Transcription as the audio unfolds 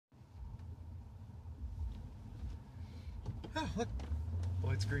Oh, look. The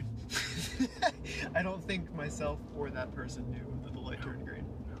light's green. I don't think myself or that person knew that the light turned green.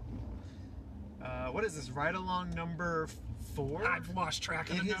 What is this? Ride along number 4? I've lost track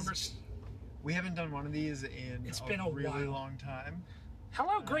of the numbers. We haven't done one of these in been a really while. long time.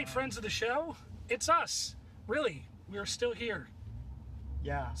 Hello, great friends of the show. It's us. Really, we're still here.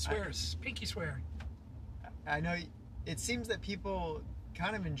 Yeah. Swears. Pinky swear. I know it seems that people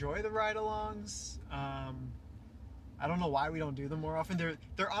kind of enjoy the ride-alongs. I don't know why we don't do them more often.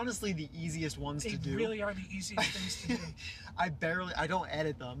 They're honestly the easiest ones to do. They really are the easiest things to do. I don't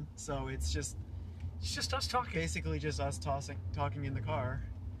edit them, so it's just us talking. Basically just us talking in the car,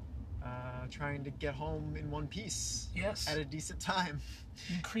 trying to get home in one piece. Yes. At a decent time.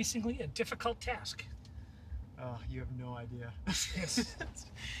 Increasingly a difficult task. Oh, you have no idea. Yes.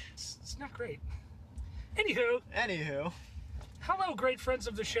 It's not great. Anywho. Hello, great friends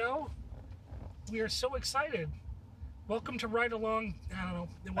of the show. We are so excited. Welcome to Ride Along. I don't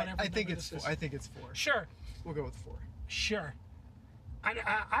know, whatever. I think it's 4. I think it's 4. Sure. We'll go with 4. Sure.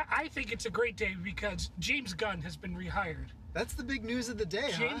 I think it's a great day because James Gunn has been rehired. That's the big news of the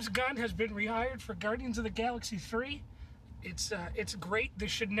day, James Gunn has been rehired for Guardians of the Galaxy 3. It's great.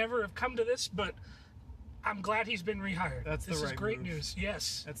 This should never have come to this, but I'm glad he's been rehired. This is great news.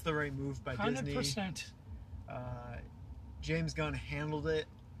 Yes. That's the right move by 100%. Disney. James Gunn handled it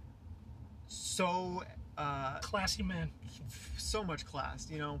so classy man. So much class.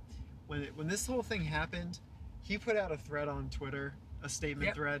 You know, when this whole thing happened, he put out a thread on Twitter, a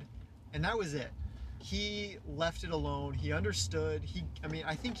statement thread, and that was it. He left it alone. He understood.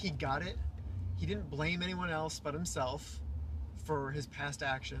 I think he got it. He didn't blame anyone else but himself for his past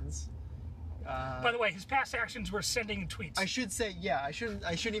actions. By the way, his past actions were sending tweets. I should say, I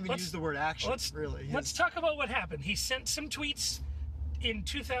shouldn't even use the word action, really. Let's talk about what happened. He sent some tweets in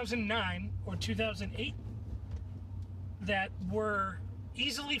 2009 or 2008 that were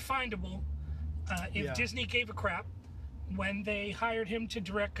easily findable if Disney gave a crap when they hired him to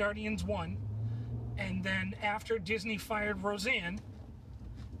direct Guardians 1. And then after Disney fired Roseanne,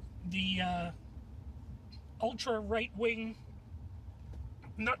 the ultra right-wing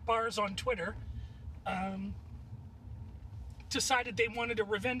nut bars on Twitter decided they wanted a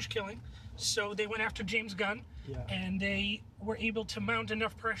revenge killing, so they went after James Gunn, and they were able to mount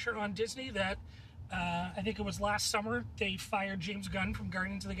enough pressure on Disney that I think it was last summer they fired James Gunn from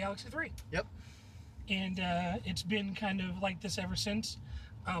Guardians of the Galaxy 3. Yep. And it's been kind of like this ever since.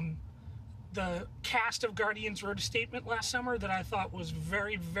 The cast of Guardians wrote a statement last summer that I thought was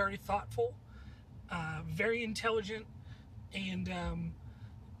very, very thoughtful, very intelligent, and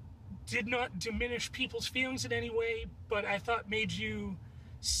did not diminish people's feelings in any way, but I thought made you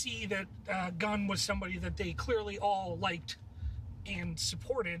see that Gunn was somebody that they clearly all liked and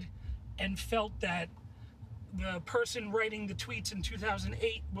supported, and felt that the person writing the tweets in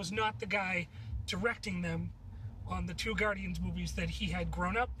 2008 was not the guy directing them on the 2 Guardians movies, that he had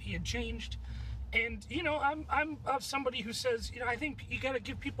grown up, he had changed. And, I'm of somebody who says, I think you got to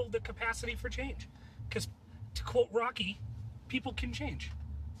give people the capacity for change. Because, to quote Rocky, people can change.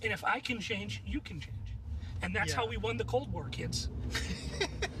 And if I can change, you can change. And that's how we won the Cold War, kids.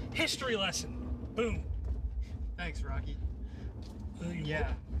 History lesson. Boom. Thanks, Rocky.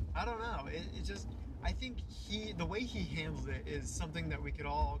 I don't know. It just, I think the way he handled it is something that we could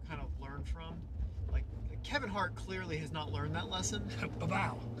all kind of learn from. Like, Kevin Hart clearly has not learned that lesson.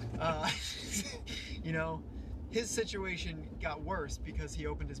 Wow. His situation got worse because he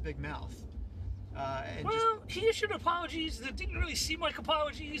opened his big mouth. He issued apologies that didn't really seem like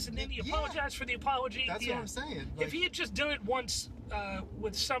apologies, and then he apologized for the apology. That's what I'm saying. If he had just done it once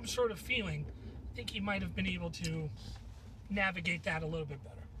with some sort of feeling, I think he might have been able to navigate that a little bit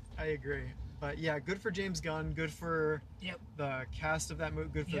better. I agree. But yeah, good for James Gunn, good for the cast of that movie,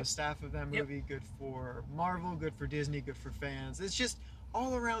 good for the staff of that movie, good for Marvel, good for Disney, good for fans. It's just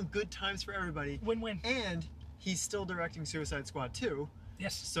all around good times for everybody. Win-win. And he's still directing Suicide Squad 2.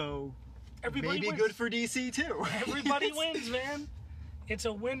 Yes. So everybody maybe wins. Good for DC too. Everybody wins, man. It's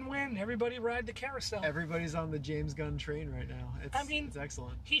a win-win. Everybody ride the carousel. Everybody's on the James Gunn train right now. It's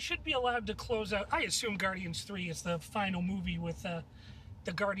excellent. He should be allowed to close out. I assume Guardians 3 is the final movie with the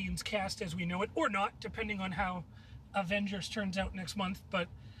Guardians cast as we know it, or not, depending on how Avengers turns out next month. But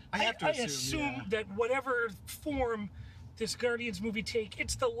I assume that whatever form this Guardians movie take,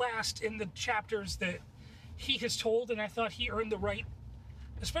 it's the last in the chapters that he has told, and I thought he earned the right,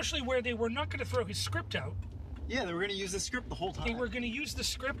 especially where they were not going to throw his script out. Yeah, they were going to use the script the whole time. They were going to use the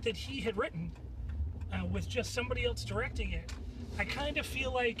script that he had written with just somebody else directing it. I kind of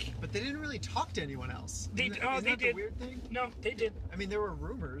feel like But they didn't really talk to anyone else. they Isn't they that did. the weird thing? No, they did. I mean, there were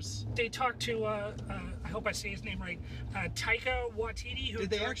rumors. They talked to I hope I say his name right, Taika Waititi. Who Did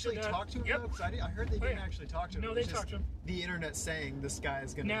they directed, actually talk to him? Yep. though? 'Cause I heard they didn't yeah. actually talk to him. No, It they was just talked to him. The internet saying this guy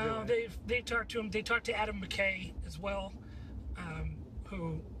is going to No, do it. they talked to him. They talked to Adam McKay as well,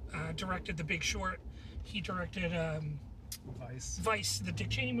 who directed The Big Short. He directed Vice, the Dick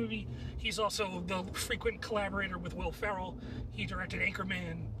Cheney movie. He's also the frequent collaborator with Will Ferrell. He directed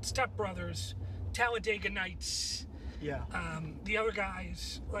Anchorman, Step Brothers, Talladega Nights. Yeah. The other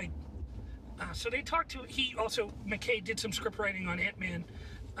guys, like, so they talked to. He also McKay did some script writing on Ant-Man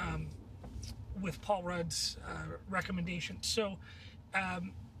with Paul Rudd's recommendation. So,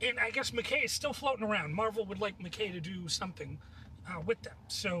 and I guess McKay is still floating around. Marvel would like McKay to do something with them.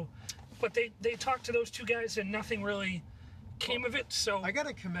 So, but they talked to those two guys and nothing really came of it. So I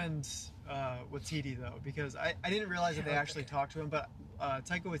gotta commend Waititi though, because I didn't realize that they actually talked to him, but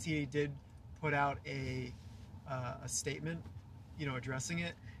Taika Waititi did put out a statement, addressing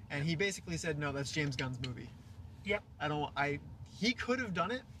it, and he basically said, no, that's James Gunn's movie. Yep. He could have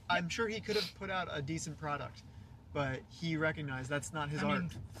done it. I'm sure he could have put out a decent product, but he recognized that's not his art.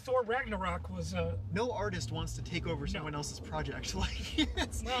 Thor Ragnarok was No artist wants to take over someone else's project. Like,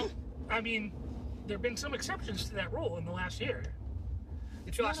 well, I mean, there have been some exceptions to that rule in the last year.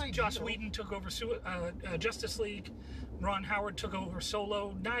 Joss Whedon took over Justice League. Ron Howard took over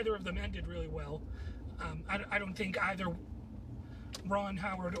Solo. Neither of them ended really well. I don't think either Ron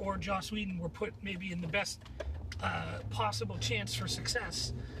Howard or Joss Whedon were put maybe in the best possible chance for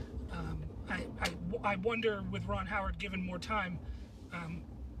success. I wonder, with Ron Howard given more time,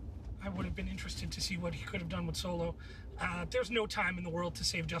 I would have been interested to see what he could have done with Solo. There's no time in the world to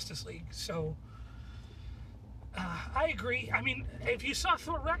save Justice League, so I agree. I mean, if you saw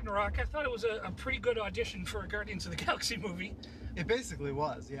Thor Ragnarok, I thought it was a pretty good audition for a Guardians of the Galaxy movie. It basically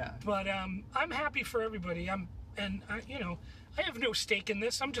was, yeah. But I'm happy for everybody. I have no stake in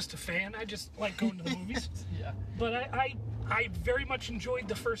this. I'm just a fan. I just like going to the movies. Yeah. But I very much enjoyed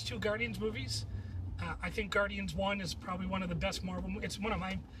the first two Guardians movies. I think Guardians 1 is probably one of the best Marvel. It's one of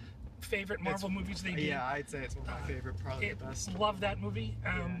my favorite Marvel movies they did. Yeah, I'd say it's one of my favorite, probably the best. Love that movie.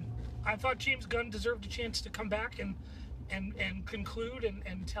 I thought James Gunn deserved a chance to come back and conclude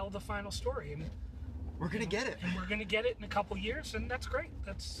and tell the final story. And we're gonna get it. And we're gonna get it in a couple years, and that's great.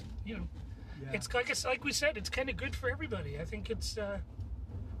 That's it's like we said, it's kind of good for everybody. I think it's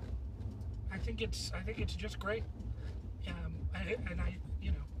just great.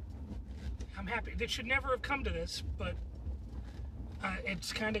 I'm happy. It should never have come to this, but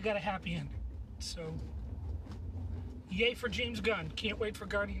it's kind of got a happy ending. So, yay for James Gunn. Can't wait for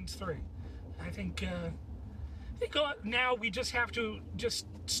Guardians 3. I think now we just have to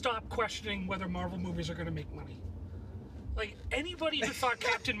stop questioning whether Marvel movies are going to make money. Like, anybody who thought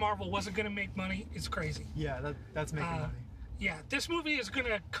Captain Marvel wasn't going to make money is crazy. Yeah, that's making money. Yeah, this movie is going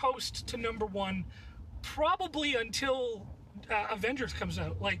to coast to #1 probably until Avengers comes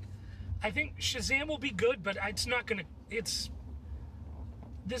out. Like, I think Shazam will be good, but it's not going to...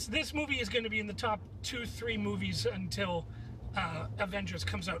 This movie is going to be in the top 2-3 movies until Avengers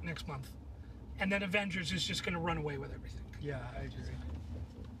comes out next month. And then Avengers is just going to run away with everything. Yeah, I agree.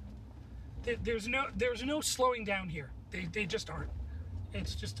 There's no slowing down here. They just aren't.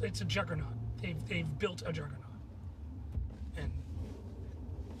 It's a juggernaut. They've built a juggernaut. And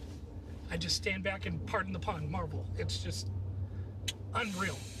I just stand back and, pardon the pun, marvel. It's just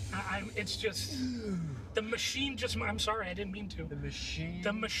unreal. It's just... The machine just... I'm sorry, I didn't mean to. The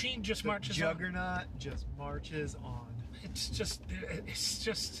machine just marches on. The juggernaut just marches on. It's just...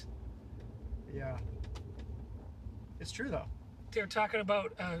 Yeah. It's true, though. They're talking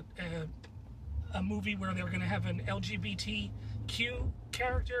about a movie where they're going to have an LGBTQ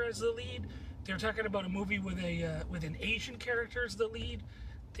character as the lead. They're talking about a movie with an Asian character as the lead.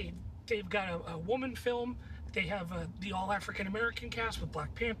 They've got a woman film. They have the all African American cast with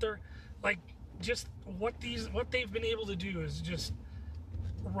Black Panther. Like, just what they've been able to do is just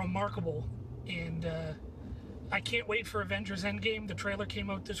remarkable. And I can't wait for Avengers Endgame. The trailer came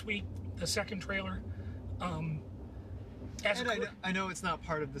out this week, the second trailer. I know it's not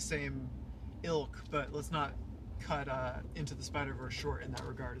part of the same ilk, but let's not cut Into the Spider-Verse short in that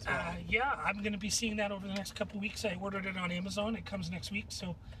regard as well. Yeah, I'm going to be seeing that over the next couple weeks. I ordered it on Amazon. It comes next week.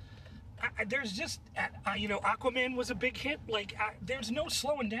 So there's just, Aquaman was a big hit. Like, there's no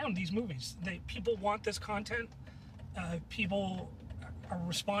slowing down these movies. People want this content. People are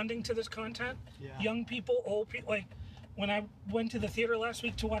responding to this content. Yeah. Young people, old people. Like, when I went to the theater last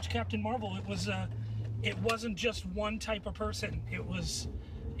week to watch Captain Marvel, it wasn't just one type of person. It was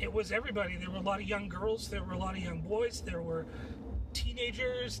everybody. There were a lot of young girls. There were a lot of young boys. There were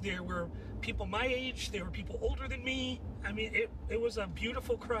teenagers, there were people my age, there were people older than me. I mean, it was a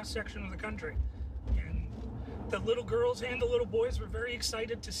beautiful cross-section of the country. And the little girls and the little boys were very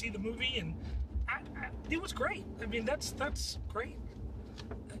excited to see the movie, and it was great. I mean, that's great.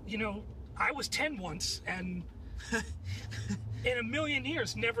 You know, I was 10 once, and in a million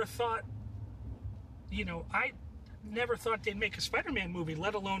years never thought, you know, I never thought they'd make a Spider-Man movie,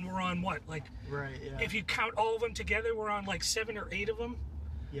 let alone we're on what, like, right, yeah. if you count all of them together, we're on like 7 or 8 of them.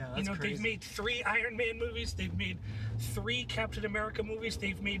 Yeah, that's you know, crazy. they've made 3 Iron Man movies, they've made 3 Captain America movies,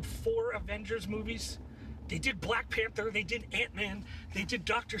 they've made 4 Avengers movies. They did Black Panther, they did Ant-Man, they did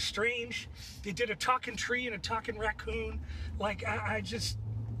Doctor Strange, they did a talking tree and a talking raccoon. Like, I just,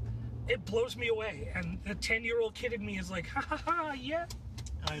 it blows me away. And the 10-year-old kid in me is like, ha ha ha, yeah.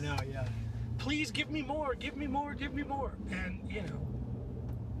 I know, yeah. Please give me more, give me more, give me more. And, you know,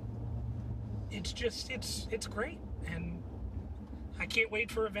 it's just, it's great. And I can't wait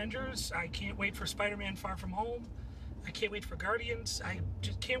for Avengers. I can't wait for Spider-Man Far From Home. I can't wait for Guardians. I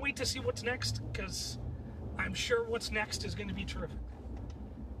just can't wait to see what's next, because I'm sure what's next is going to be terrific.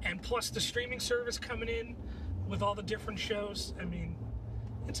 And plus the streaming service coming in with all the different shows. I mean,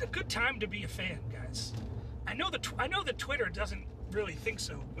 it's a good time to be a fan, guys. I know that Twitter doesn't really think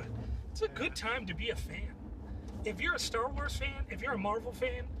so, but it's a good time to be a fan. If you're a Star Wars fan, if you're a Marvel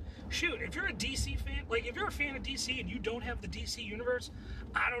fan, shoot, if you're a DC fan, like if you're a fan of DC and you don't have the DC universe,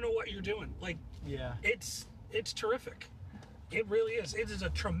 I don't know what you're doing. Like, yeah, it's terrific. It really is. It is a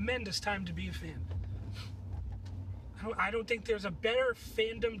tremendous time to be a fan. I don't think there's a better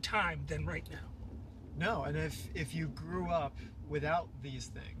fandom time than right now. No, and if you grew up without these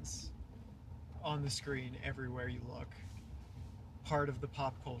things on the screen everywhere you look, part of the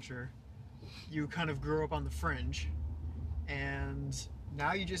pop culture, you kind of grew up on the fringe, and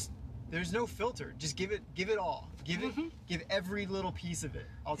now you just, there's no filter. Just give it all. Give every little piece of it.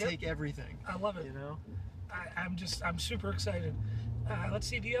 I'll take everything. I love it. You know? I'm super excited. Let's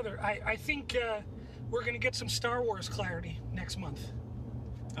see the other. I think we're going to get some Star Wars clarity next month.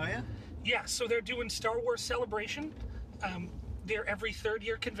 Oh, yeah? Yeah, so they're doing Star Wars Celebration. They're every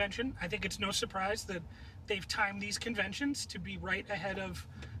third-year convention. I think it's no surprise that they've timed these conventions to be right ahead of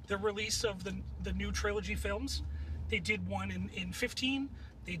the release of the new trilogy films. They did one in 15.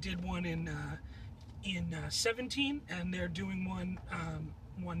 They did one in 17, and they're doing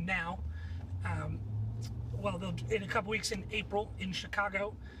one now. Well, they'll in a couple weeks in April in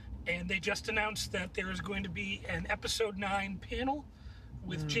Chicago, and they just announced that there is going to be an Episode 9 panel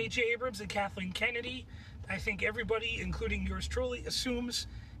with J.J. Abrams and Kathleen Kennedy. I think everybody, including yours truly, assumes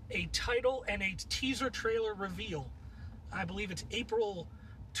a title and a teaser trailer reveal. I believe it's April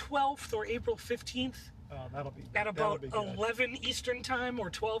 12th or April 15th. Oh, that'll be at about 11 Eastern time or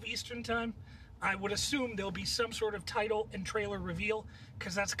 12 Eastern time. I would assume there'll be some sort of title and trailer reveal,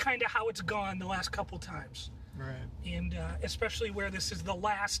 because that's kind of how it's gone the last couple times. Right. And especially where this is the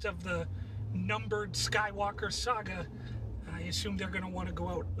last of the numbered Skywalker saga, I assume they're going to want to go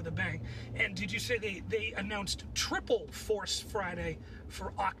out with a bang. And did you say they announced Triple Force Friday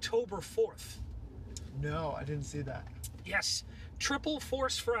for October 4th? No, I didn't see that. Yes, Triple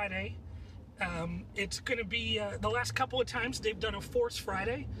Force Friday. It's going to be the last couple of times they've done a Force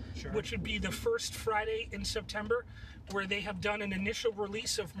Friday, which would be the first Friday in September, where they have done an initial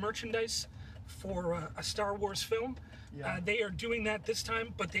release of merchandise for a Star Wars film. Yeah. They are doing that this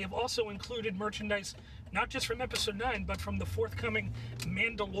time, but they have also included merchandise not just from Episode 9, but from the forthcoming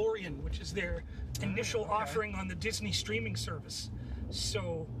Mandalorian, which is their initial offering on the Disney streaming service.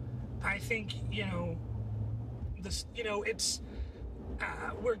 So I think, this, it's...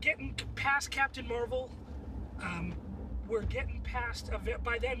 we're getting past Captain Marvel. We're getting past...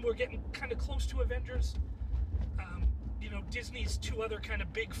 By then, we're getting kind of close to Avengers. Disney's 2 other kind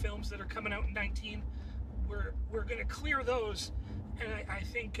of big films that are coming out in 19. We're going to clear those. And I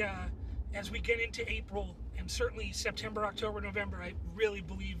think as we get into April, and certainly September, October, November, I really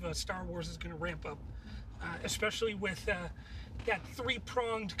believe Star Wars is going to ramp up. Especially with that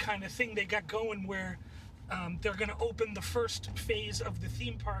 3-pronged kind of thing they got going, where... they're going to open the first phase of the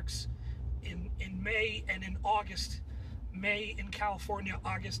theme parks in May and in August. May in California,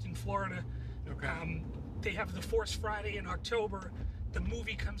 August in Florida. Okay. They have the Force Friday in October. The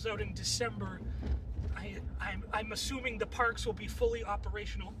movie comes out in December. I'm assuming the parks will be fully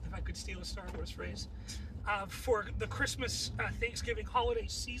operational, if I could steal a Star Wars phrase, for the Christmas, Thanksgiving holiday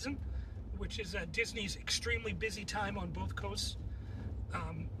season, which is Disney's extremely busy time on both coasts.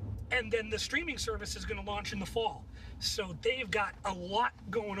 And then the streaming service is going to launch in the fall. So they've got a lot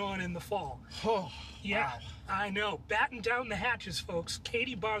going on in the fall. Oh, yeah, wow. I know. Batten down the hatches, folks.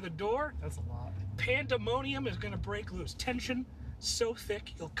 Katie bar the door. That's a lot. Pandemonium is going to break loose. Tension so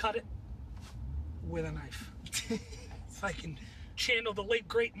thick you'll cut it with a knife. If I can channel the late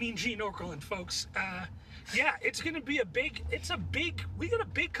great Mean Gene Okerlund, folks. Yeah, it's gonna be we got a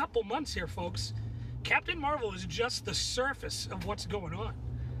big couple months here, folks. Captain Marvel is just the surface of what's going on.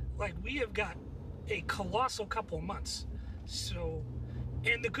 Like, we have got a colossal couple of months. So,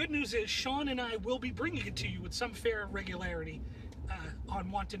 and the good news is Sean and I will be bringing it to you with some fair regularity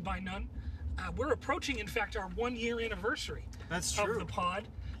on Wanted by None. We're approaching, in fact, our 1-year anniversary. That's true. Of the pod.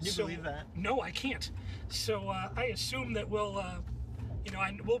 Can you believe that? No, I can't. So I assume that we'll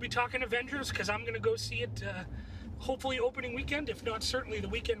be talking Avengers, because I'm going to go see it hopefully opening weekend, if not certainly the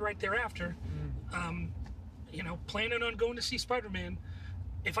weekend right thereafter. Planning on going to see Spider-Man.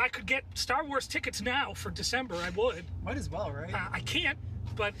 If I could get Star Wars tickets now for December, I would. Might as well, right? I can't,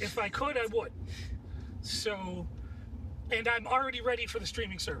 but if I could, I would. So, and I'm already ready for the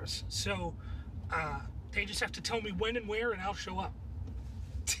streaming service. So, they just have to tell me when and where, and I'll show up.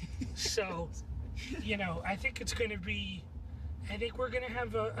 So, I think it's going to be, I think we're going to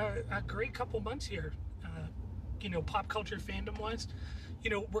have a great couple months here, pop culture fandom-wise.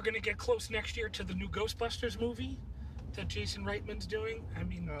 We're going to get close next year to the new Ghostbusters movie that Jason Reitman's doing. I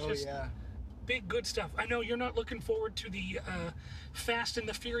mean, big good stuff. I know you're not looking forward to the Fast and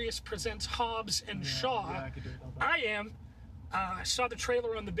the Furious presents Hobbs and Shaw. Yeah, I could do it all that. I am. I saw the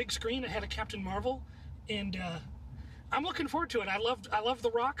trailer on the big screen ahead of Captain Marvel, and I'm looking forward to it. I love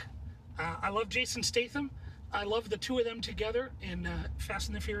The Rock. I love Jason Statham. I love the two of them together in Fast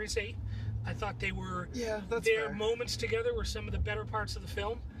and the Furious 8. I thought they were their moments together were some of the better parts of the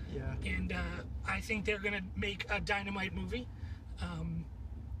film. Yeah. And I think they're going to make a dynamite movie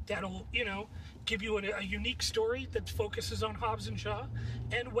that'll, give you a unique story that focuses on Hobbs and Shaw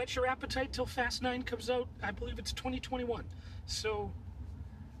and whet your appetite till Fast 9 comes out. I believe it's 2021. So,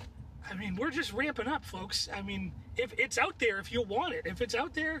 I mean, we're just ramping up, folks. I mean, if it's out there, if you want it, if it's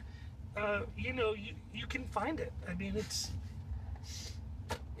out there, you can find it. I mean, it's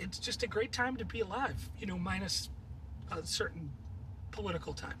just a great time to be alive, minus certain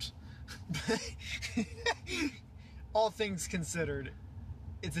political times. All things considered,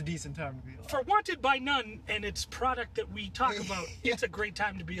 it's a decent time to be alive. For Wanted by None and its product that we talk about, it's a great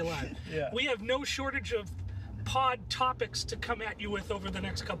time to be alive. Yeah. We have no shortage of pod topics to come at you with over the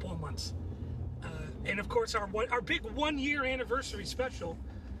next couple of months. And of course, our big 1-year anniversary special.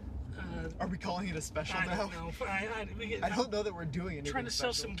 Are we calling it a special I now? don't know. I don't know that we're doing anything trying to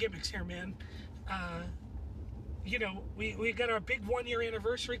sell special. some gimmicks here, man. We got our big 1-year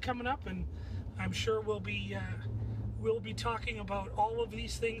anniversary coming up, and I'm sure we'll be talking about all of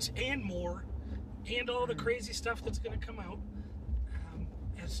these things and more, and all the crazy stuff that's going to come out.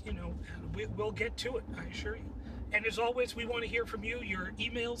 We'll get to it, I assure you. And as always, we want to hear from you. Your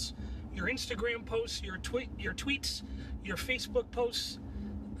emails, your Instagram posts, your tweets, your Facebook posts.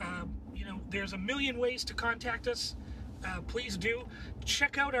 There's a million ways to contact us. Please do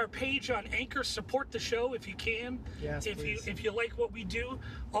check out our page on Anchor. Support the show if you can. Yes, please. If you like what we do.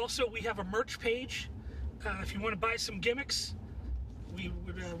 Also, we have a merch page. If you want to buy some gimmicks, we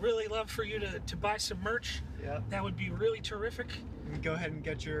would really love for you to buy some merch. Yeah. That would be really terrific. You can go ahead and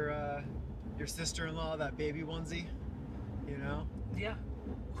get your sister-in-law that baby onesie. Yeah.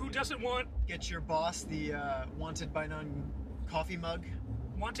 Who doesn't want Get your boss the Wanted by None coffee mug.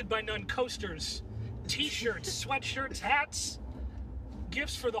 Wanted by None coasters, t-shirts, sweatshirts, hats,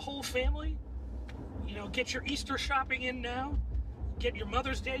 gifts for the whole family? Get your Easter shopping in now. Get your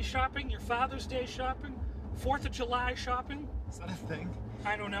Mother's Day shopping, your Father's Day shopping, 4th of July shopping. Is that a thing?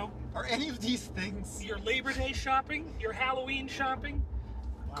 I don't know. Are any of these things? Your Labor Day shopping, your Halloween shopping.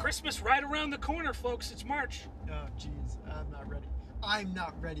 Wow. Christmas right around the corner, folks. It's March. Oh, jeez. I'm not ready. I'm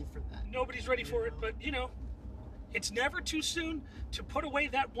not ready for that. Nobody's ready for it, but, it's never too soon to put away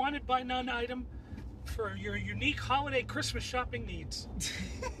that Wanted by None item for your unique holiday Christmas shopping needs.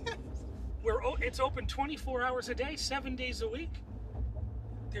 It's open 24 hours a day, 7 days a week.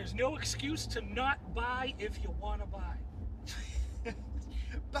 There's no excuse to not buy if you want to buy.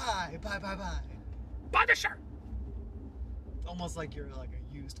 Buy. Buy the shirt! Almost like you're like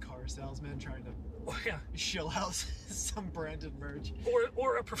a used car salesman trying to shill out some branded merch.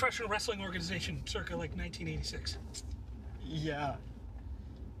 Or a professional wrestling organization circa like 1986. Yeah.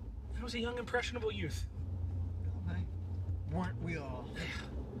 I was a young, impressionable youth. Weren't we all?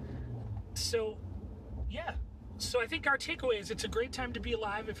 So, yeah. So I think our takeaway is it's a great time to be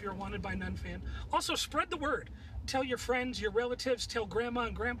alive if you're a Wanted by None fan. Also, spread the word. Tell your friends, your relatives, tell grandma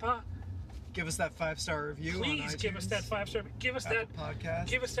and grandpa. Give us that 5-star review. Please on iTunes, give us that 5-star. Give us Apple that podcast.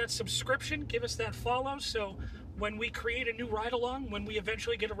 Give us that subscription. Give us that follow. So when we create a new ride along, when we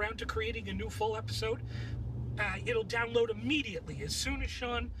eventually get around to creating a new full episode, It'll download immediately. As soon as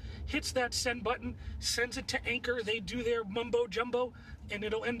Sean hits that send button, sends it to Anchor, they do their mumbo jumbo, and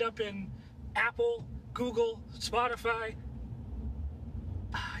it'll end up in Apple, Google, Spotify,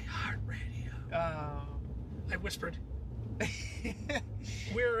 iHeartRadio. I whispered.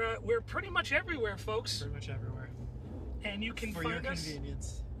 We're pretty much everywhere, folks. Pretty much everywhere. And you can For find your us.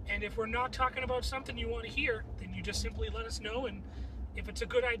 convenience. And if we're not talking about something you want to hear, then you just simply let us know. And if it's a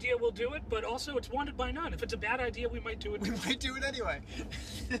good idea, we'll do it. But also, it's wanted by none. If it's a bad idea, we might do it. We might do it anyway.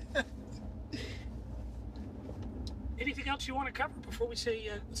 Anything else you want to cover before we say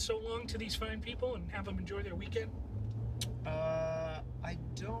so long to these fine people and have them enjoy their weekend? I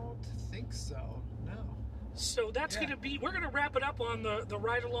don't think so. No. So that's going to be, we're going to wrap it up on the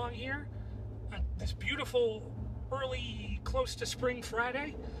ride along here. This beautiful, early, close to spring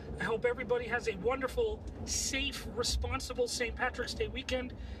Friday. I hope everybody has a wonderful, safe, responsible St. Patrick's Day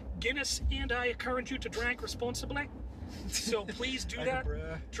weekend. Guinness and I encourage you to drink responsibly. So please do Like that. a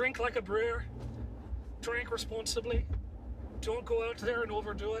brewer. Drink like a brewer. Drink responsibly. Don't go out there and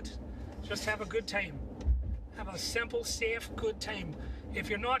overdo it. Just have a good time. Have a simple, safe, good time. If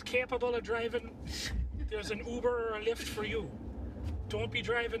you're not capable of driving, there's an Uber or a Lyft for you. Don't be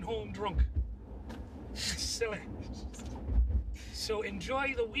driving home drunk. Silly. So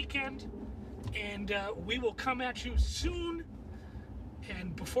enjoy the weekend, and we will come at you soon.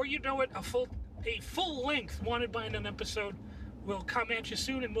 And before you know it, a full length Wanted by None episode will come at you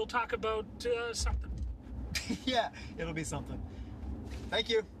soon, and we'll talk about something. Yeah, it'll be something. Thank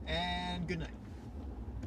you, and good night.